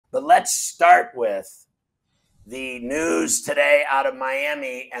But let's start with the news today out of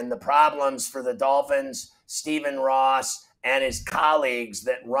Miami and the problems for the Dolphins, Stephen Ross and his colleagues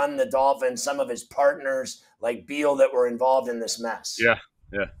that run the Dolphins, some of his partners like Beal that were involved in this mess. Yeah.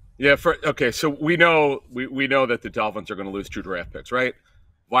 Okay, so we know that the Dolphins are going to lose 2 draft picks, right?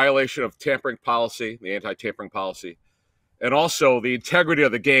 Violation of tampering policy, the anti-tampering policy, and also the integrity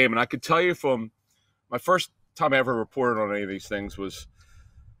of the game. And I could tell you from my first time I ever reported on any of these things was,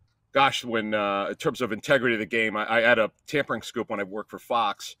 gosh, when in terms of integrity of the game, I had a tampering scoop when I worked for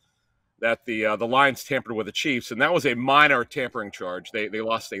Fox that the Lions tampered with the Chiefs, and that was a minor tampering charge. They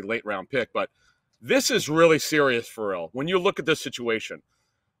lost a late round pick, but this is really serious, Ferrall. When you look at this situation,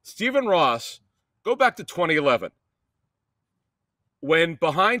 Stephen Ross, go back to 2011, when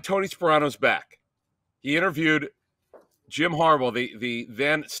behind Tony Sparano's back, he interviewed Jim Harbaugh, the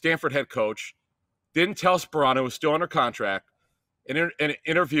then Stanford head coach, didn't tell Sparano, was still under contract, and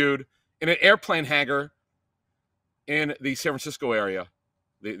interviewed in an airplane hangar in the San Francisco area,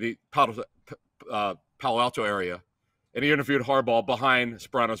 the Palo Alto area, and he interviewed Harbaugh behind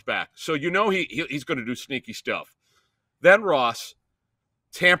Sparano's back. So you know he's going to do sneaky stuff. Then Ross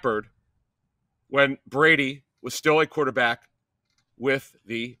tampered when Brady was still a quarterback with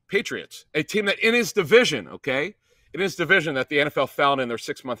the Patriots, a team that in his division, that the NFL found in their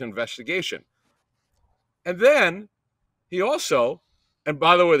 6-month investigation. And then he also, and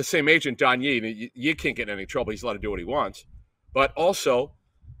by the way, the same agent, Don Yee, Yee can't get in any trouble. He's allowed to do what he wants, but also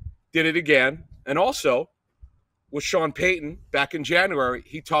did it again. And also with Sean Payton back in January,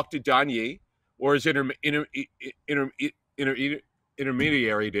 he talked to Don Yee, or his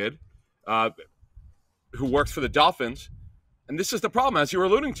intermediary did, who works for the Dolphins. And this is the problem, as you were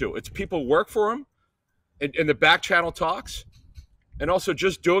alluding to. It's people work for him in the back channel talks, and also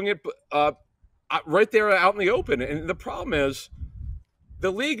just doing it right there out in the open. And the problem is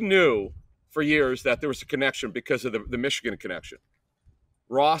the league knew for years that there was a connection because of the Michigan connection.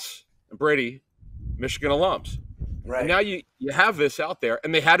 Ross and Brady, Michigan alums. Right. And now you have this out there,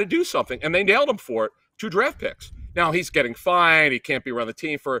 and they had to do something, and they nailed him for it, 2 draft picks. Now he's getting fined. He can't be around the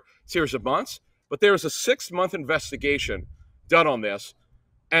team for a series of months. But there was a 6-month investigation done on this,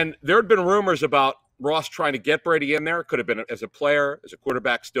 and there had been rumors about Ross trying to get Brady in there. Could have been as a player, as a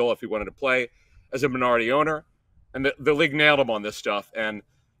quarterback still if he wanted to play, as a minority owner. And the league nailed him on this stuff. And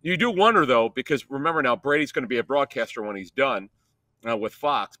you do wonder, though, because remember now, Brady's going to be a broadcaster when he's done with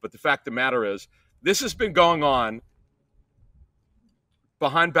Fox. But the fact of the matter is, this has been going on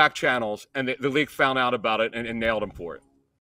behind back channels, and the league found out about it and nailed him for it.